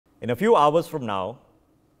In a few hours from now,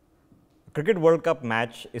 a Cricket World Cup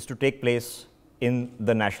match is to take place in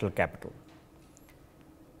the national capital.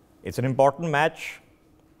 It's an important match,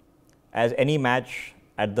 as any match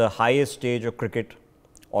at the highest stage of cricket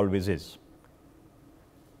always is.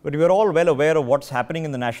 But we are all well aware of what's happening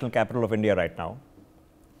in the national capital of India right now.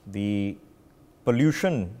 The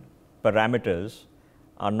pollution parameters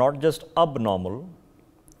are not just abnormal,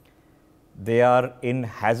 they are in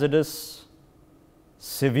hazardous,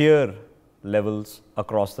 severe levels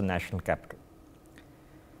across the national capital.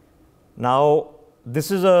 Now, this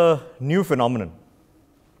is a new phenomenon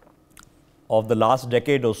of the last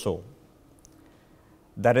decade or so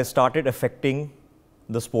that has started affecting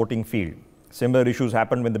the sporting field. Similar issues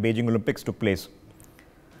happened when the Beijing Olympics took place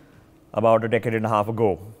about a decade and a half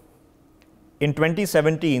ago. In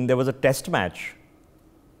 2017, there was a test match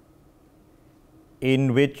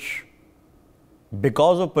in which,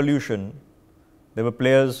 because of pollution, there were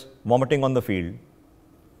players vomiting on the field,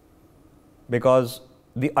 because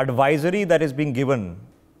the advisory that is being given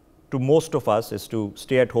to most of us is to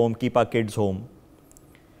stay at home, keep our kids home,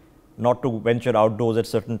 not to venture outdoors at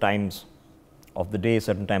certain times of the day,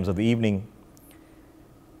 certain times of the evening.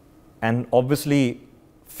 And obviously,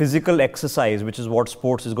 physical exercise, which is what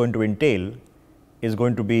sports is going to entail, is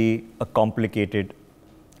going to be a complicated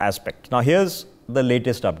aspect. Now, here's the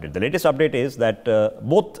latest update. The latest update is that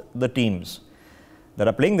both the teams that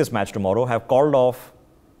are playing this match tomorrow have called off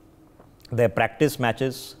their practice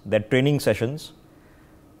matches, their training sessions.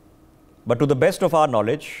 But to the best of our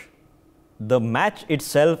knowledge, the match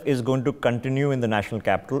itself is going to continue in the national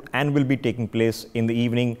capital and will be taking place in the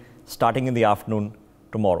evening, starting in the afternoon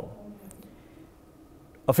tomorrow.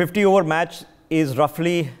 A 50-over match is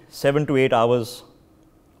roughly 7 to 8 hours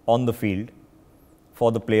on the field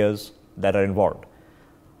for the players that are involved.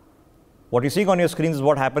 What you're seeing on your screens is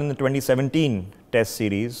what happened in the 2017 Test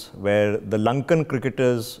series, where the Lankan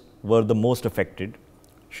cricketers were the most affected.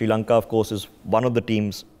 Sri Lanka, of course, is one of the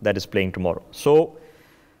teams that is playing tomorrow. So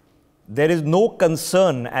there is no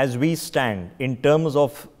concern as we stand in terms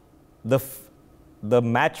of the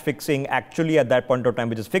match fixing actually at that point of time,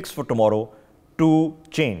 which is fixed for tomorrow, to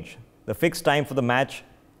change. The fixed time for the match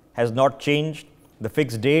has not changed. The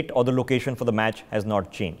fixed date or the location for the match has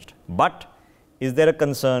not changed. But is there a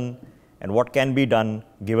concern, and what can be done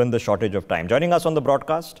given the shortage of time? Joining us on the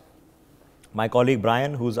broadcast, my colleague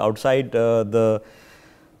Brian, who's outside the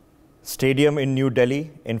stadium in New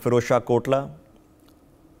Delhi, in Firozshah Kotla.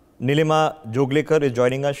 Nilima Joglekar is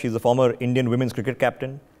joining us. She's the former Indian women's cricket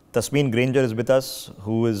captain. Tasmeen Granger is with us,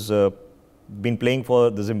 who has been playing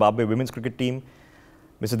for the Zimbabwe women's cricket team.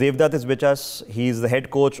 Mr. Devdutt is with us. He is the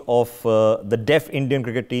head coach of the deaf Indian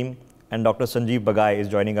cricket team. And Dr. Sanjeev Bagai is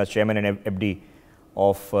joining us, chairman and FD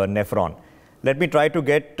of NEFRON. Let me try to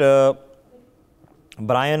get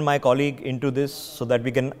Brian, my colleague, into this so that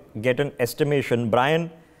we can get an estimation. Brian,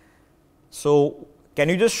 so can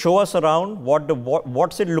you just show us around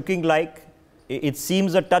what's it looking like? It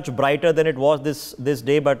seems a touch brighter than it was this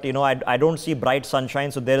day, but you know, I don't see bright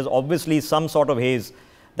sunshine, so there is obviously some sort of haze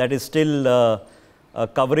that is still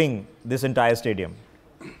covering this entire stadium.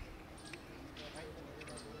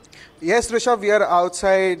 Yes, Rishabh, we are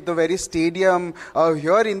outside the very stadium.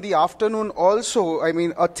 Here in the afternoon also, I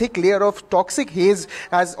mean, a thick layer of toxic haze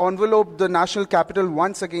has enveloped the national capital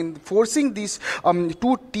once again, forcing these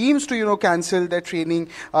two teams to, cancel their training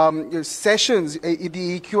sessions.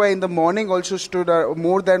 The EQI in the morning also stood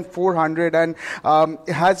more than 400 and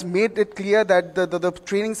has made it clear that the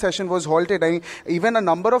training session was halted. I mean, even a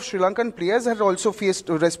number of Sri Lankan players had also faced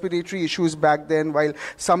respiratory issues back then, while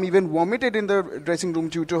some even vomited in the dressing room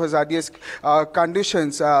due to hazardous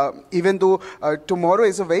conditions, even though tomorrow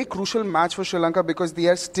is a very crucial match for Sri Lanka because they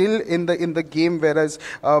are still in the game, whereas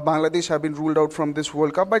Bangladesh have been ruled out from this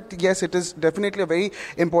World Cup. But yes, it is definitely a very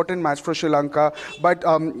important match for Sri Lanka. But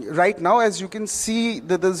right now, as you can see,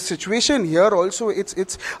 the situation here also,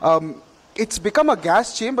 it's become a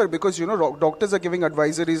gas chamber because, doctors are giving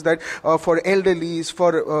advisories that for elderlies,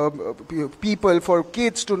 for people, for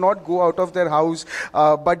kids to not go out of their house.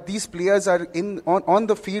 But these players are on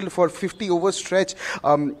the field for 50 over stretch.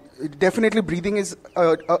 Definitely breathing is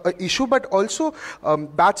an issue, but also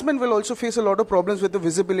batsmen will also face a lot of problems with the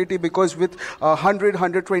visibility because with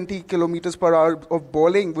 100-120 kilometers per hour of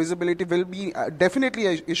bowling, visibility will be definitely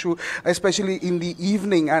an issue, especially in the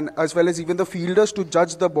evening, and as well as even the fielders to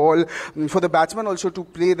judge the ball, for the batsmen also to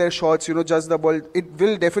play their shots, judge the ball. It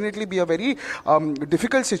will definitely be a very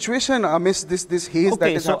difficult situation amidst this haze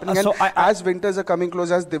that is happening. And as winters are coming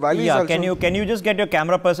close, as Diwali is also... Can you just get your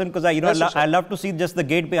camera person, because I love to see just the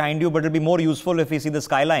gate behind you, but it'll be more useful if we see the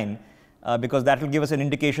skyline. because that will give us an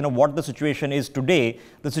indication of what the situation is today.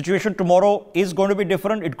 The situation tomorrow is going to be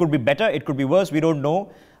different. It could be better, it could be worse, we don't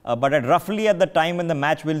know. But roughly at the time when the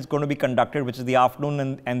match is going to be conducted, which is the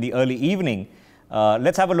afternoon and the early evening,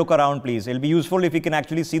 let's have a look around, please. It'll be useful if we can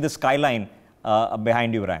actually see the skyline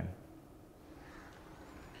behind you, Ryan.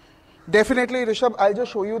 Definitely, Rishabh. I'll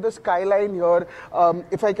just show you the skyline here.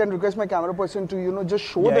 If I can request my camera person to, just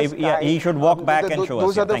show the sky. Yeah, he should walk back and show us.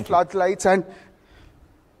 Those are the floodlights and...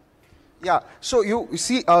 Yeah, so you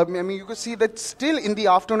see, you can see that still in the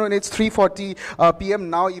afternoon, it's 3:40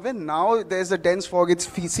 p.m. now. Even now, there's a dense fog. It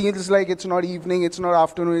seems like it's not evening, it's not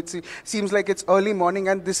afternoon. It seems like it's early morning,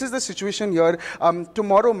 and this is the situation here.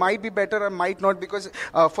 Tomorrow might be better or might not, because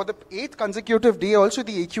for the 8th consecutive day, also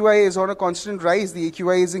the AQI is on a constant rise. The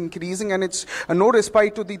AQI is increasing, and it's no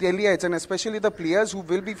respite to the Delhiites, and especially the players who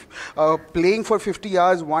will be playing for 50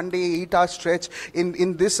 hours, 1 day, 8-hour stretch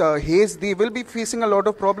in this haze. They will be facing a lot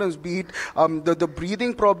of problems, be it the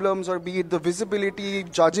breathing problems or be it the visibility,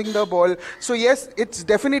 judging the ball. So yes, it's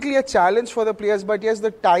definitely a challenge for the players, but yes,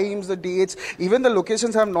 the times, the dates, even the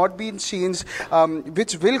locations have not been changed,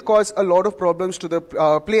 which will cause a lot of problems to the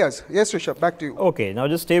players. Yes, Rishabh, back to you. Okay, now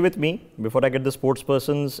just stay with me before I get the sports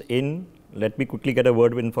persons in. Let me quickly get a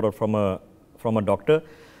word in from a doctor.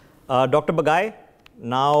 Dr. Bagai,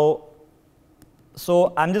 now,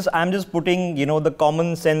 so I'm just putting, the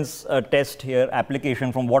common sense test here,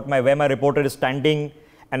 application from where my reporter is standing,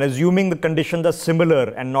 and assuming the conditions are similar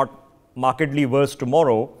and not markedly worse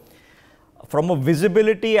tomorrow. From a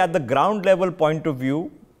visibility at the ground level point of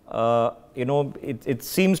view, it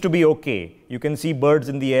seems to be okay. You can see birds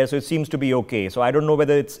in the air, so it seems to be okay. So I don't know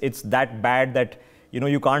whether it's that bad that,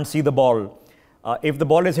 you can't see the ball. If the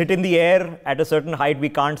ball is hit in the air at a certain height, we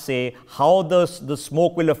can't say how the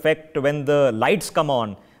smoke will affect when the lights come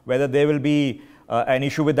on, whether there will be an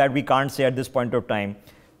issue with that, we can't say at this point of time.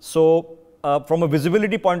 So from a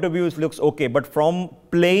visibility point of view, it looks okay. But from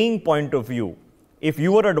playing point of view, if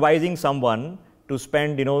you were advising someone to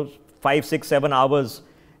spend, 5, 6, 7 hours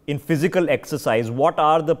in physical exercise, what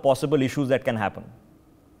are the possible issues that can happen?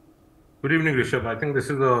 Good evening, Rishabh. I think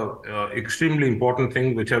this is an extremely important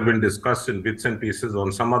thing which have been discussed in bits and pieces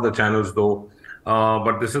on some other channels though.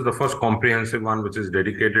 But this is the first comprehensive one which is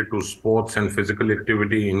dedicated to sports and physical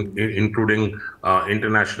activity, including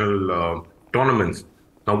international tournaments.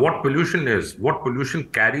 Now, what pollution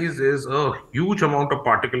carries is a huge amount of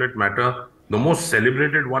particulate matter. The most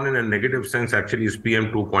celebrated one in a negative sense actually is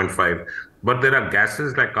PM 2.5. But there are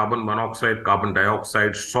gases like carbon monoxide, carbon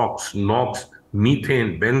dioxide, SOx, NOx,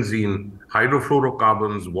 methane, benzene,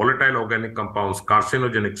 hydrofluorocarbons, volatile organic compounds,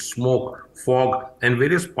 carcinogenic, smoke, fog, and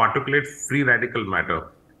various particulate free radical matter.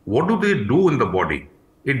 What do they do in the body?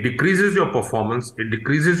 It decreases your performance, it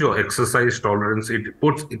decreases your exercise tolerance, it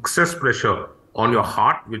puts excess pressure on your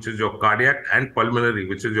heart, which is your cardiac, and pulmonary,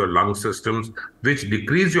 which is your lung systems, which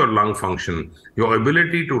decrease your lung function, your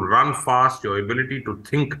ability to run fast, your ability to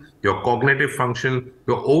think, your cognitive function,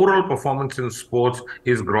 your overall performance in sports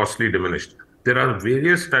is grossly diminished. There are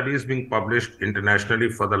various studies being published internationally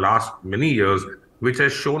for the last many years, which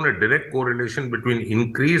has shown a direct correlation between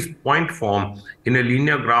increased point form in a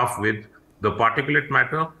linear graph with the particulate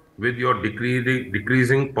matter, with your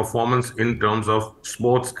decreasing performance in terms of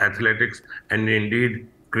sports, athletics, and indeed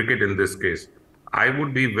cricket in this case. I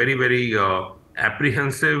would be very, very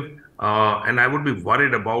apprehensive and I would be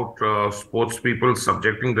worried about sports people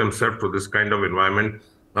subjecting themselves to this kind of environment.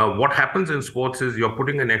 What happens in sports is you're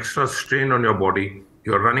putting an extra strain on your body.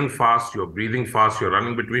 You're running fast, you're breathing fast, you're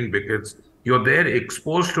running between wickets. You're there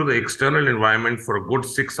exposed to the external environment for a good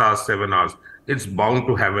 6 hours, 7 hours. It's bound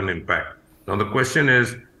to have an impact. Now, the question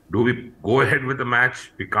is, do we go ahead with the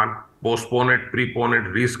match? We can't postpone it, prepone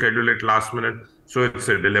it, reschedule it last minute. So it's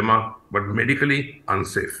a dilemma, but medically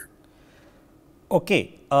unsafe.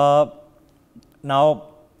 Okay. Now,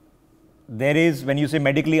 there is, when you say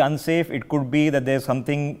medically unsafe, it could be that there's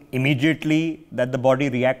something immediately that the body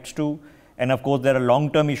reacts to. And of course, there are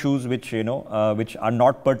long-term issues which, which are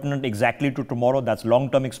not pertinent exactly to tomorrow. That's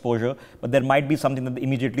long-term exposure. But there might be something that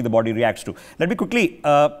immediately the body reacts to. Let me quickly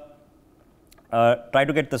try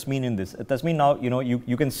to get Tasmeen in this. Tasmeen, now,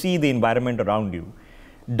 you can see the environment around you.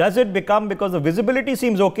 Does it become, because the visibility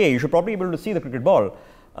seems okay, you should probably be able to see the cricket ball.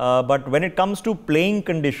 But when it comes to playing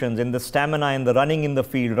conditions and the stamina and the running in the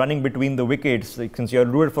field, running between the wickets, since you're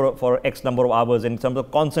ruled for X number of hours in terms of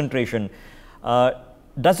concentration,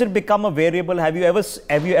 does it become a variable? Have you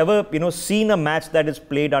ever seen a match that is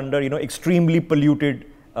played under extremely polluted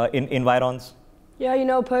environs?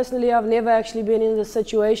 Yeah, personally, I've never actually been in this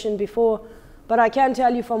situation before, but I can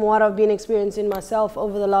tell you from what I've been experiencing myself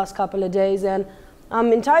over the last couple of days, and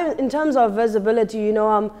In terms of visibility,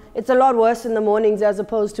 it's a lot worse in the mornings as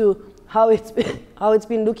opposed to how it's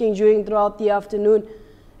been looking throughout the afternoon.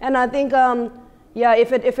 And I think, yeah,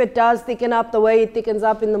 if it does thicken up the way it thickens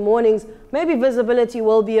up in the mornings, maybe visibility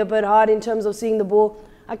will be a bit hard in terms of seeing the ball.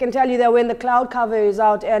 I can tell you that when the cloud cover is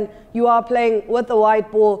out and you are playing with the white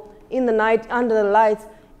ball in the night under the lights,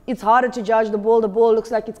 it's harder to judge the ball. The ball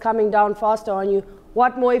looks like it's coming down faster on you.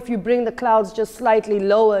 What more if you bring the clouds just slightly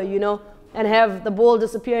lower, and have the ball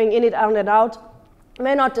disappearing in it and out? It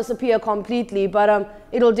may not disappear completely, but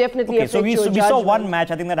it'll definitely affect your judgment. We saw one match,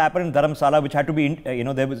 I think, that happened in Dharamsala, which had to be,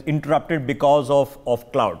 there was interrupted because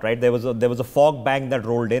of cloud, right? There was a fog bank that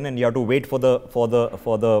rolled in, and you have to wait for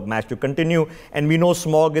the match to continue. And we know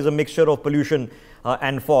smog is a mixture of pollution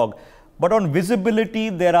and fog. But on visibility,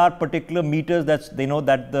 there are particular meters that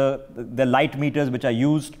the light meters which are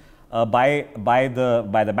used by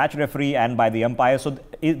the match referee and by the umpire. So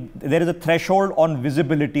there is a threshold on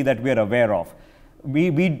visibility that we are aware of. We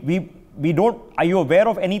don't. Are you aware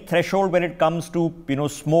of any threshold when it comes to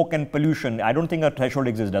smoke and pollution? I don't think a threshold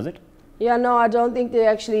exists, does it? Yeah, no, I don't think there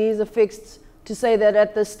actually is a fixed to say that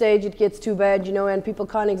at this stage it gets too bad, and people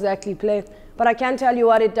can't exactly play. But I can tell you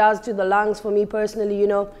what it does to the lungs for me personally.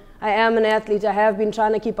 I am an athlete. I have been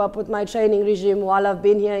trying to keep up with my training regime while I've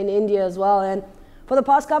been here in India as well. And for the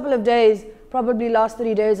past couple of days, probably last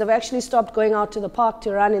 3 days, I've actually stopped going out to the park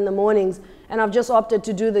to run in the mornings, and I've just opted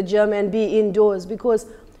to do the gym and be indoors because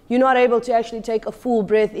you're not able to actually take a full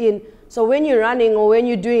breath in. So when you're running or when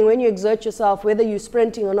you exert yourself, whether you're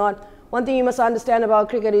sprinting or not, one thing you must understand about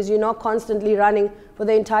cricket is you're not constantly running for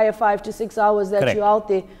the entire 5 to 6 hours that you're out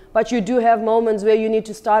there. But you do have moments where you need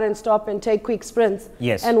to start and stop and take quick sprints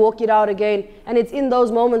and walk it out again. And it's in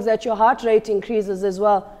those moments that your heart rate increases as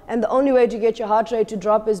well. And the only way to get your heart rate to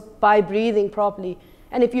drop is by breathing properly.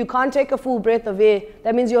 And if you can't take a full breath of air,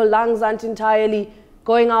 that means your lungs aren't entirely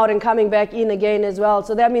going out and coming back in again as well.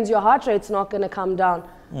 So that means your heart rate's not going to come down.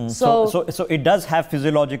 So it does have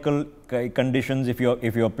physiological conditions if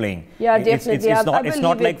you're playing. Yeah, definitely. It's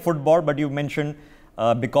not like football, but you mentioned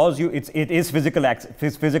because it is physical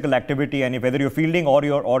activity, and whether you're fielding or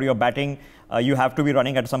you're batting, you have to be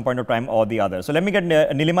running at some point of time or the other. So let me get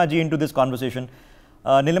Nilima ji into this conversation.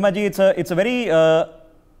 Nilima ji, it's a very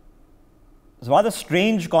it's a rather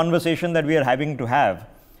strange conversation that we are having to have.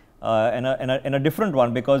 And a different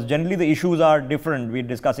one, because generally the issues are different. We're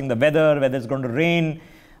discussing the weather, whether it's going to rain,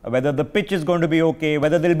 whether the pitch is going to be okay,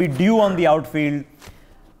 whether there will be dew on the outfield.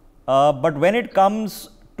 But when it comes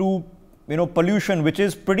to pollution, which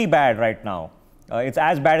is pretty bad right now, it's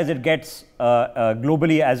as bad as it gets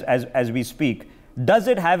globally as we speak. Does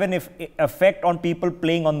it have an effect on people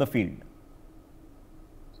playing on the field?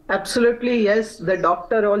 Absolutely, yes. The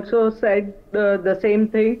doctor also said the same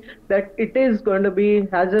thing, that it is going to be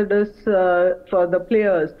hazardous for the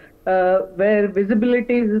players. Where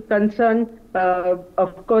visibility is concerned,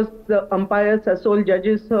 of course, the umpires are sole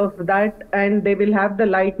judges of that, and they will have the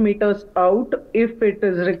light meters out if it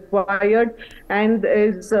is required, and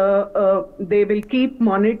they will keep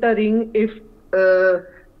monitoring if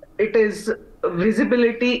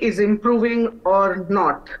visibility is improving or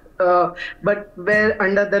not. But where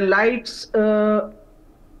under the lights,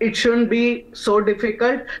 it shouldn't be so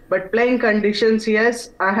difficult. But playing conditions,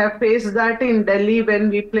 yes, I have faced that in Delhi when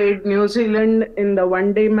we played New Zealand in the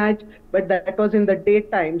one-day match, but that was in the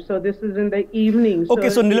daytime. So this is in the evening.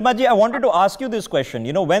 Okay, so Nilima ji, I wanted to ask you this question.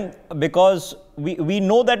 Because we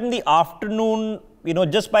know that in the afternoon,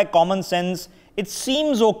 just by common sense, it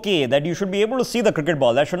seems okay that you should be able to see the cricket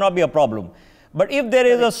ball. That should not be a problem. But if there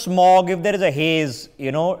is a smog, if there is a haze,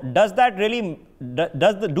 does that really,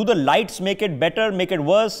 do the lights make it better, make it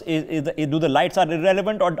worse? Do the lights are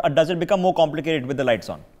irrelevant, or does it become more complicated with the lights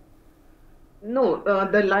on? No,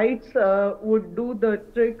 the lights would do the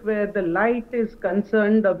trick where the light is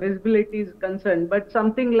concerned, the visibility is concerned. But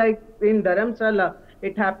something like in Dharamsala,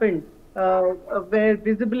 it happened where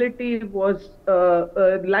visibility was,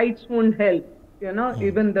 lights won't help,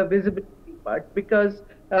 even the visibility part, because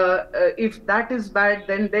if that is bad,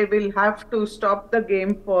 then they will have to stop the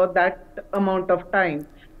game for that amount of time.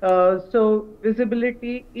 So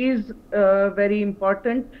visibility is very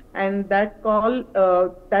important, and that call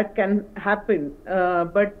that can happen.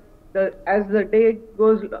 But as the day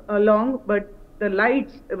goes along, but the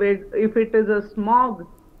lights, if it is a smog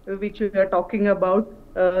which we are talking about,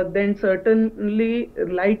 then certainly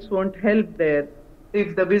lights won't help there.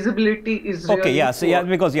 If the visibility is okay,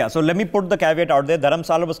 really so let me put the caveat out there.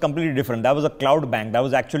 Dharamsala was completely different. That was a cloud bank. That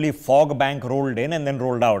was actually fog bank rolled in and then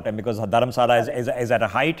rolled out. And because Dharamsala is at a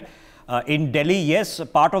height, in Delhi, yes,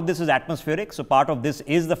 part of this is atmospheric. So part of this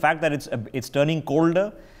is the fact that it's turning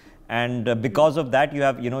colder, and because of that, you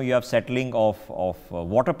have settling of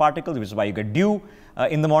water particles, which is why you get dew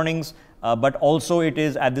in the mornings. But also, it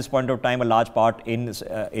is at this point of time a large part is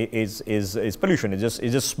pollution. It's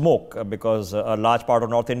just smoke because a large part of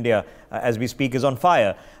North India, as we speak, is on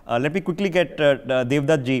fire. Let me quickly get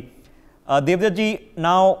Devdutt ji. Devdutt ji,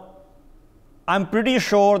 now I'm pretty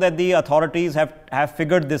sure that the authorities have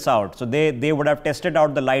figured this out. So they would have tested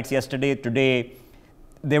out the lights yesterday, today.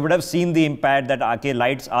 They would have seen the impact that okay,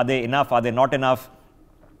 lights, are they enough, are they not enough?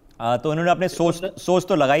 तो उन्होंने अपने सोच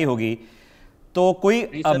तो लगाई होगी. तो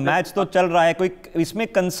कोई match तो चल रहा है, कोई इसमें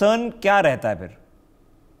कंसर्न क्या रहता है फिर?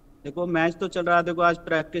 देखो मैच तो चल रहा है, देखो आज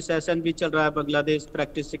प्रैक्टिस सेशन भी चल रहा है, बांग्लादेश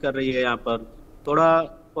प्रैक्टिस कर रही है यहाँ पर. थोड़ा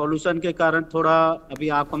पॉल्यूशन के कारण थोड़ा अभी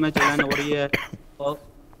आंखों में जलन हो रही है. और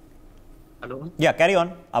हेलो, या कैरी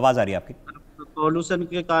ऑन, आवाज आ रही है आपकी. पॉल्यूशन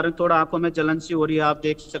के कारण थोड़ा आंखों में जलन सी हो रही है, आप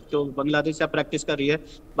देख सकते हो. बांग्लादेश से प्रैक्टिस कर रही है.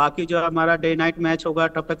 बाकी जो हमारा डे नाइट मैच होगा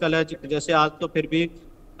टॉपिकल है जैसे आज, तो फिर भी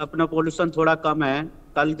अपना पॉल्यूशन थोड़ा कम है.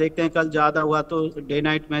 कल देखते हैं, कल ज्यादा हुआ तो डे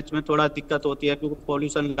नाइट मैच में थोड़ा दिक्कत होती है क्योंकि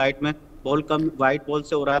पॉल्यूशन लाइट में बॉल कम वाइट बॉल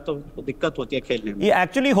से हो रहा है तो दिक्कत होती है खेलने में. ये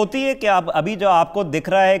एक्चुअली होती है कि आप अभी जो आपको दिख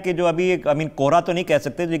रहा है कि जो अभी कोहरा तो नहीं कह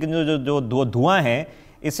सकते, लेकिन जो धुआं है,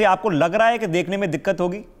 इससे आपको लग रहा है कि देखने में दिक्कत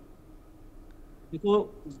होगी? देखो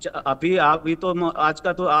अभी तो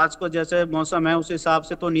आज को जैसे मौसम है उस हिसाब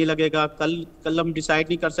से तो नहीं लगेगा. कल हम डिसाइड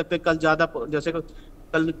नहीं कर सकते. कल ज्यादा जैसे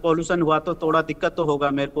कल पॉल्यूशन हुआ तो थोड़ा दिक्कत तो होगा,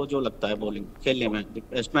 मेरे को जो लगता है बॉलिंग खेलने में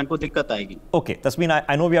बैट्समैन को दिक्कत आएगी. Okay Tasmeen,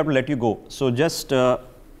 I know we have to let you go. So just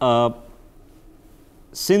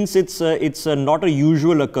since it's not a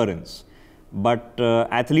usual occurrence, but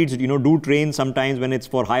athletes do train sometimes when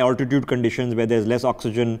it's for high altitude conditions where there's less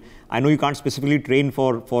oxygen. I know you can't specifically train for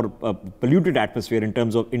polluted atmosphere in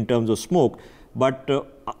terms of smoke, but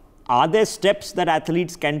are there steps that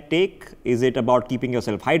athletes can take? Is it about keeping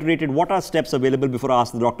yourself hydrated? What are steps available, before I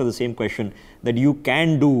ask the doctor the same question, that you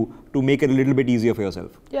can do to make it a little bit easier for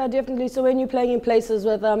yourself? Yeah, definitely. So when you're playing in places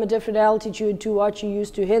with a different altitude to what you're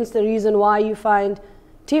used to, hence the reason why you find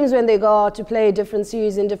teams, when they go out to play different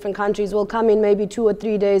series in different countries, will come in maybe 2 or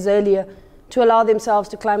 3 days earlier to allow themselves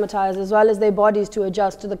to climatize, as well as their bodies to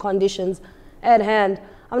adjust to the conditions at hand.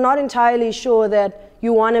 I'm not entirely sure that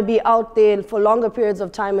you want to be out there for longer periods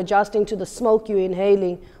of time adjusting to the smoke you're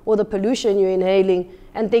inhaling or the pollution you're inhaling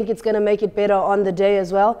and think it's going to make it better on the day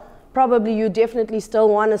as well. Probably you definitely still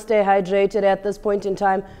want to stay hydrated at this point in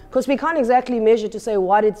time, because we can't exactly measure to say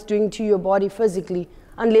what it's doing to your body physically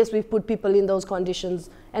unless we've put people in those conditions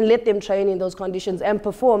and let them train in those conditions and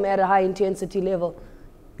perform at a high intensity level.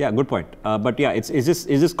 Yeah, good point. But yeah, it's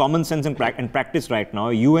just common sense and practice right now.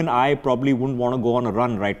 You and I probably wouldn't want to go on a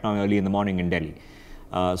run right now early in the morning in Delhi.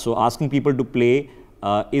 So asking people to play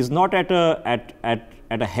is not at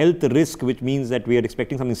a health risk, which means that we are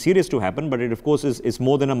expecting something serious to happen, but it of course is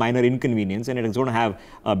more than a minor inconvenience, and it is going to have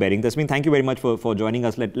a bearing. Tasmin, thank you very much for joining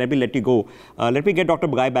us. Let me let you go. Let me get Dr.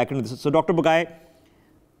 Bagai back into this. So Dr. Bagai,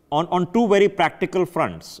 on two very practical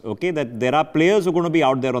fronts, okay, that there are players who are going to be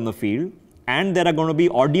out there on the field, and there are going to be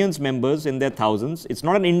audience members in their thousands. It's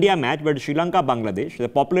not an India match, but Sri Lanka, Bangladesh. They're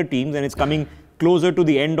popular teams, and it's coming closer to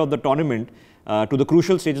the end of the tournament, to the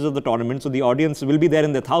crucial stages of the tournament. So the audience will be there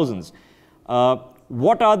in their thousands.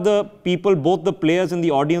 What are the people, both the players and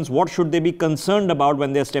the audience, what should they be concerned about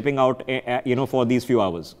when they're stepping out, for these few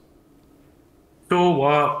hours? So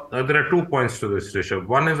there are 2 points to this, Rishabh.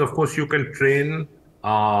 One is, of course, you can train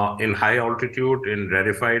in high altitude, in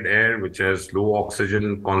rarefied air, which has low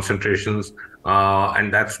oxygen concentrations,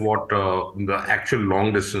 and that's what the actual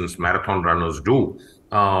long distance marathon runners do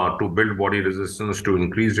to build body resistance, to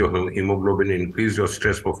increase your hemoglobin, increase your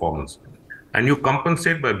stress performance. And you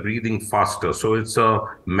compensate by breathing faster. So it's a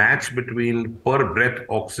match between per breath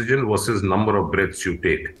oxygen versus number of breaths you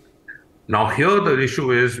take. Now here the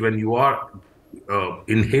issue is, when you are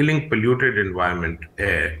inhaling polluted environment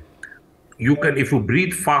air, you can, if you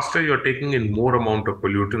breathe faster, you're taking in more amount of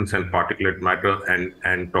pollutants and particulate matter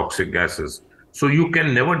and toxic gases. So you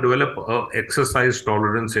can never develop exercise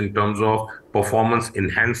tolerance in terms of performance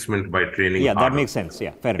enhancement by training harder. That makes sense.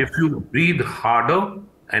 Yeah, fair enough. If you breathe harder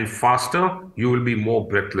and faster, you will be more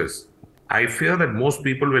breathless. I fear that most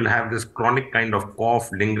people will have this chronic kind of cough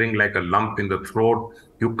lingering like a lump in the throat.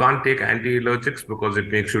 You can't take anti-allergics because it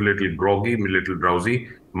makes you a little groggy, a little drowsy.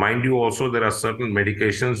 Mind you, also, there are certain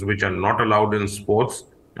medications which are not allowed in sports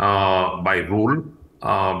by rule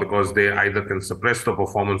because they either can suppress the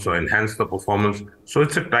performance or enhance the performance. So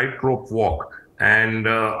it's a tightrope walk. And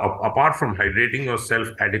apart from hydrating yourself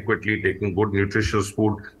adequately, taking good nutritious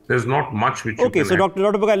food, there's not much which you can... Okay, so Dr.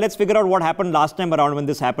 Bagai, let's figure out what happened last time around when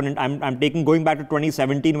this happened. And I'm going back to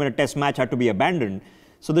 2017 when a test match had to be abandoned.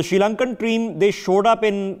 So the Sri Lankan team, they showed up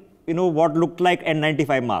in what looked like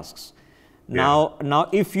N95 masks. Now,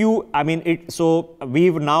 if you, I mean, so we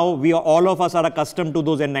are, all of us are accustomed to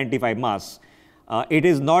those N95 masks. It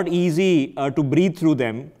is not easy to breathe through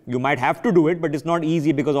them. You might have to do it, but it's not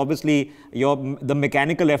easy because obviously the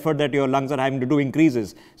mechanical effort that your lungs are having to do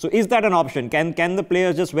increases. So is that an option? Can the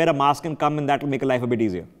players just wear a mask and come, and that will make life a bit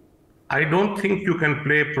easier? I don't think you can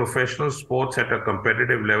play professional sports at a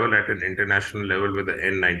competitive level, at an international level with the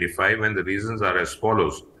N95, and the reasons are as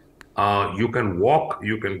follows. You can walk,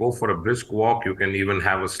 you can go for a brisk walk, you can even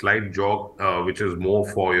have a slight jog, which is more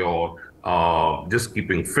for your just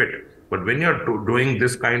keeping fit. But when you're doing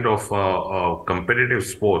this kind of competitive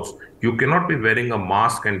sports, you cannot be wearing a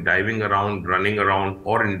mask and diving around, running around,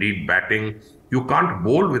 or indeed batting. You can't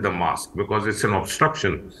bowl with a mask because it's an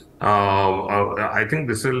obstruction. I think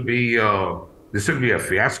this will be a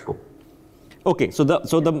fiasco. Okay, so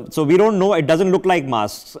we don't know. It doesn't look like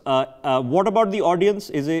masks. What about the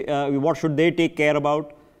audience? What should they take care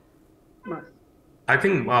about? I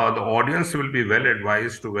think the audience will be well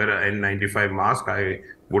advised to wear an N95 mask. I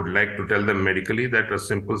would like to tell them medically that a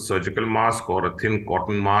simple surgical mask or a thin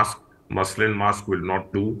cotton mask, muslin mask will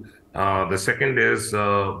not do. The second is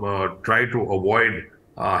try to avoid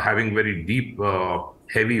having very deep,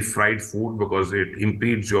 heavy fried food because it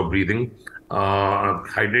impedes your breathing.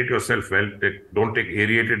 Hydrate yourself well. Don't take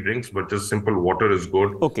aerated drinks, but just simple water is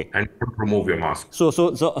good. Okay. And remove your mask. So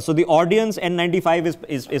the audience N95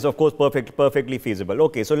 is of course perfectly feasible.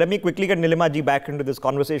 Okay. So let me quickly get Nilima ji back into this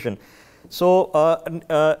conversation. So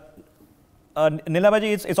Nilima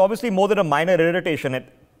ji, it's obviously more than a minor irritation.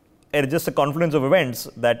 It's just a confluence of events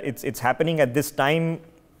that it's happening at this time.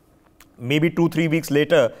 Maybe 2-3 weeks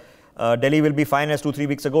later, Delhi will be fine, as 2-3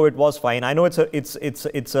 weeks ago it was fine. I know it's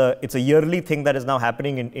a yearly thing that is now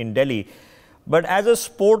happening in Delhi, but as a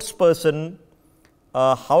sports person,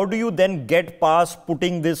 how do you then get past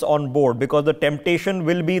putting this on board? Because the temptation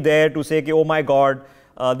will be there to say, oh my God,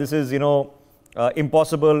 this is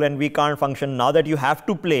impossible and we can't function. Now that you have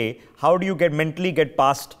to play, how do you mentally get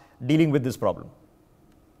past dealing with this problem?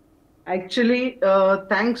 Actually,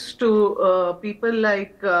 thanks to people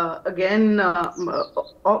like,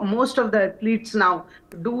 most of the athletes now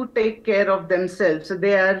do take care of themselves.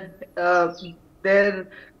 They're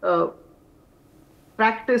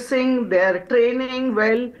practicing, they're training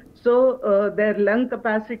well, so their lung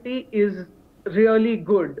capacity is really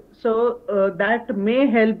good. So that may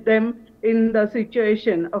help them in the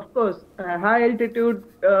situation. Of course, high altitude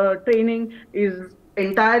training is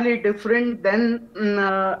entirely different than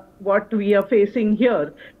what we are facing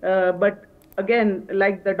here. But again,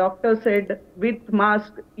 like the doctor said, with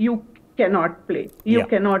mask, you cannot play. You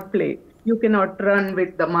cannot play. You cannot run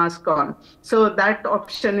with the mask on. So that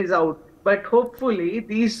option is out. But hopefully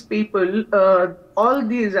these people, all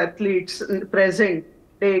these athletes present,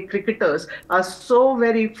 day cricketers, are so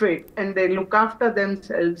very fit and they look after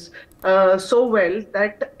themselves so well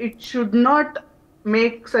that it should not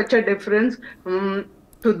make such a difference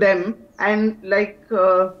to them, and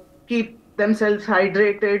keep themselves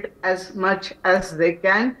hydrated as much as they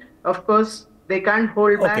can. Of course, they can't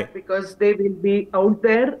hold back because they will be out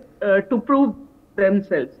there to prove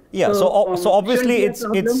themselves. Yeah. So obviously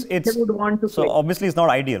obviously it's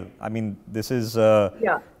not ideal. I mean, this is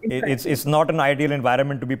it's not an ideal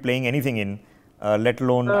environment to be playing anything in, let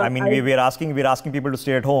alone. I mean, we're asking people to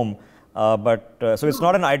stay at home. But so it's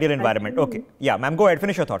not an ideal environment. Okay. Yeah, ma'am, go ahead.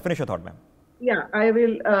 Finish your thought, ma'am. Yeah, I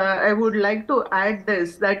will. I would like to add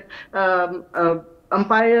this, that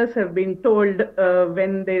umpires have been told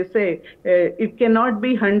when they say it cannot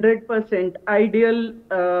be 100% ideal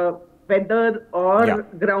weather or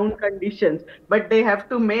ground conditions, but they have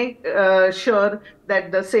to make sure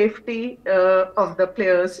that the safety of the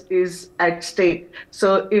players is at stake.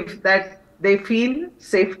 So if they feel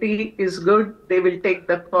safety is good, they will take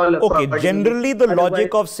the call. Okay, generally the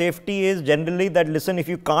logic of safety is generally that, listen, if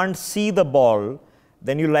you can't see the ball,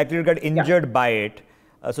 then you're likely to get injured by it.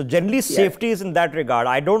 So generally safety is in that regard.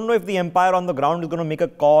 I don't know if the umpire on the ground is going to make a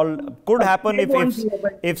call. Could happen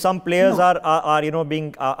if some players are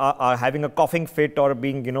having a coughing fit or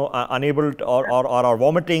being unable to, or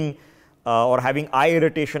vomiting. Or having eye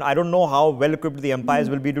irritation. I don't know how well equipped the umpires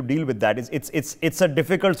will be to deal with that. It's a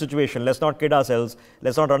difficult situation. Let's not kid ourselves.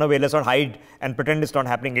 Let's not run away. Let's not hide and pretend it's not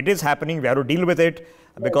happening. It is happening. We have to deal with it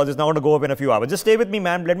because it's not going to go up in a few hours. Just stay with me,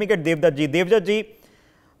 ma'am. Let me get Devdutt ji. Devdutt ji,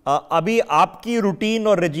 अभी आपकी routine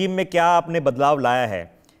और regime में क्या आपने बदलाव लाया है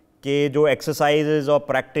कि जो एक्सरसाइजेज और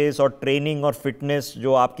प्रैक्टिस और ट्रेनिंग और फिटनेस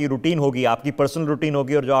जो आपकी रूटीन होगी, आपकी पर्सनल रूटीन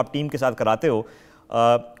होगी और जो आप टीम के साथ कराते हो,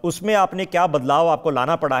 उसमें आपने क्या बदलाव आपको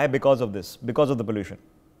लाना पड़ा है because of this, because of the pollution?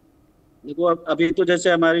 देखो अभी तो जैसे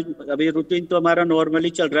हमारी अभी रूटीन तो हमारा नॉर्मली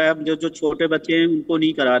चल रहा है। अब जो जो छोटे बच्चे हैं उनको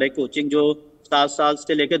नहीं करा रहे कोचिंग। जो 7 साल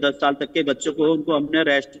से लेकर 10 साल तक के बच्चों को उनको हमने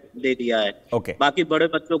रेस्ट दे दिया है। Okay. बाकी बड़े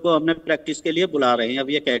बच्चों को हमने प्रैक्टिस के लिए बुला रहे हैं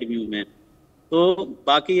अभी एकेडमी में। तो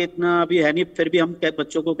बाकी इतना अभी है नहीं। फिर भी हम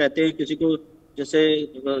बच्चों को कहते हैं, किसी को जैसे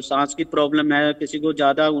सांस की प्रॉब्लम है, किसी को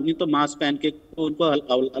ज्यादा, उन्हीं तो मास्क पहन के उनको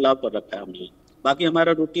अलाउ कर रखा है हमने। बाकी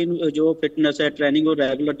हमारा रूटीन जो फिटनेस है, ट्रेनिंग और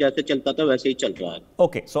रेगुलर जैसे चलता था वैसे ही चल रहा है।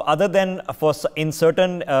 Okay, so other than for in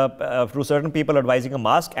certain through certain people advising a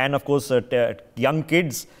mask, and of course young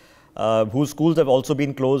kids whose schools have also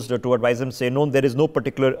been closed to advise them, say no, there is no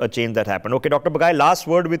particular change that happened. Okay, Dr. Bagai, last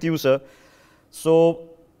word with you, sir. So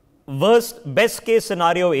best case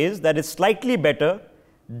scenario is that it's slightly better,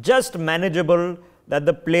 just manageable, that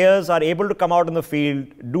the players are able to come out in the field,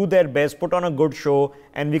 do their best, put on a good show,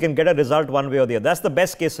 and we can get a result one way or the other. That's the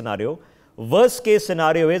best case scenario. Worst case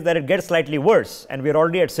scenario is that it gets slightly worse, and we're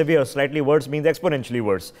already at severe. Slightly worse means exponentially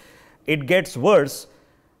worse. It gets worse.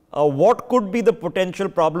 What could be the potential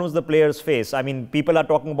problems the players face? I mean, people are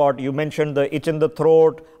talking about, you mentioned the itch in the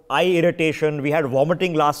throat, eye irritation, we had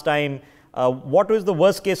vomiting last time. What is the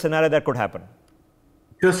worst case scenario that could happen?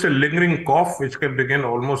 Just a lingering cough, which can begin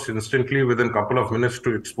almost instantly within a couple of minutes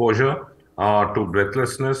to exposure, to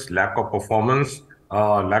breathlessness, lack of performance,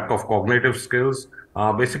 lack of cognitive skills.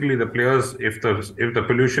 Basically, the players, if the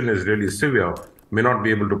pollution is really severe, may not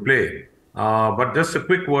be able to play. But just a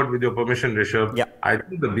quick word with your permission, Rishabh. Yeah. I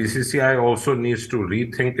think the BCCI also needs to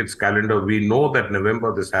rethink its calendar. We know that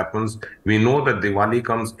November this happens. We know that Diwali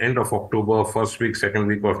comes end of October, first week, second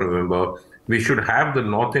week of November. We should have the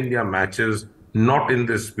North India matches not in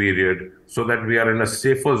this period, so that we are in a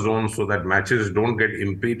safer zone, so that matches don't get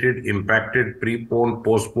impeded, impacted, preponed,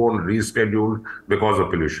 postponed, rescheduled because of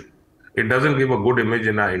pollution. It doesn't give a good image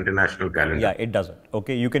in our international calendar. Yeah, it doesn't.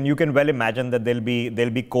 Okay, you can well imagine that there'll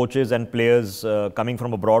be coaches and players coming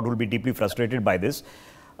from abroad who will be deeply frustrated by this.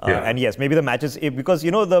 And yes, maybe the matches, because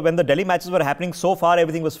when the Delhi matches were happening, so far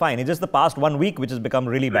everything was fine. It's just the past 1 week which has become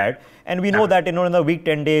really bad. And we know that in the week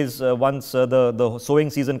 10 days, once the sowing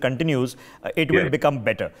season continues, it will become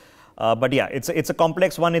better. But yeah, it's a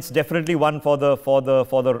complex one. It's definitely one for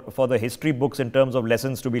the history books in terms of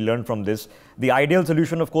lessons to be learned from this. The ideal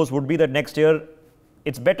solution, of course, would be that next year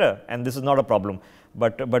it's better, and this is not a problem.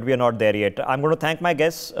 But we are not there yet. I'm going to thank my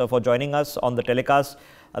guests for joining us on the telecast.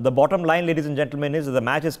 The bottom line, ladies and gentlemen, is that the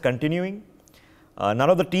match is continuing. None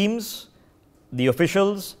of the teams, the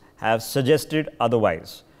officials, have suggested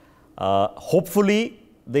otherwise. Hopefully,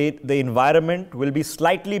 the environment will be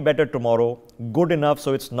slightly better tomorrow, good enough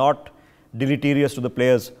so it's not deleterious to the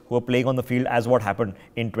players who are playing on the field as what happened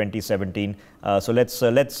in 2017. So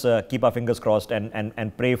let's keep our fingers crossed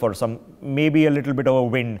and pray for maybe a little bit of a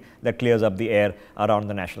wind that clears up the air around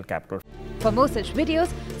the national capital. For more such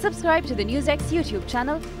videos, subscribe to the NewsX YouTube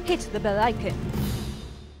channel, hit the bell icon.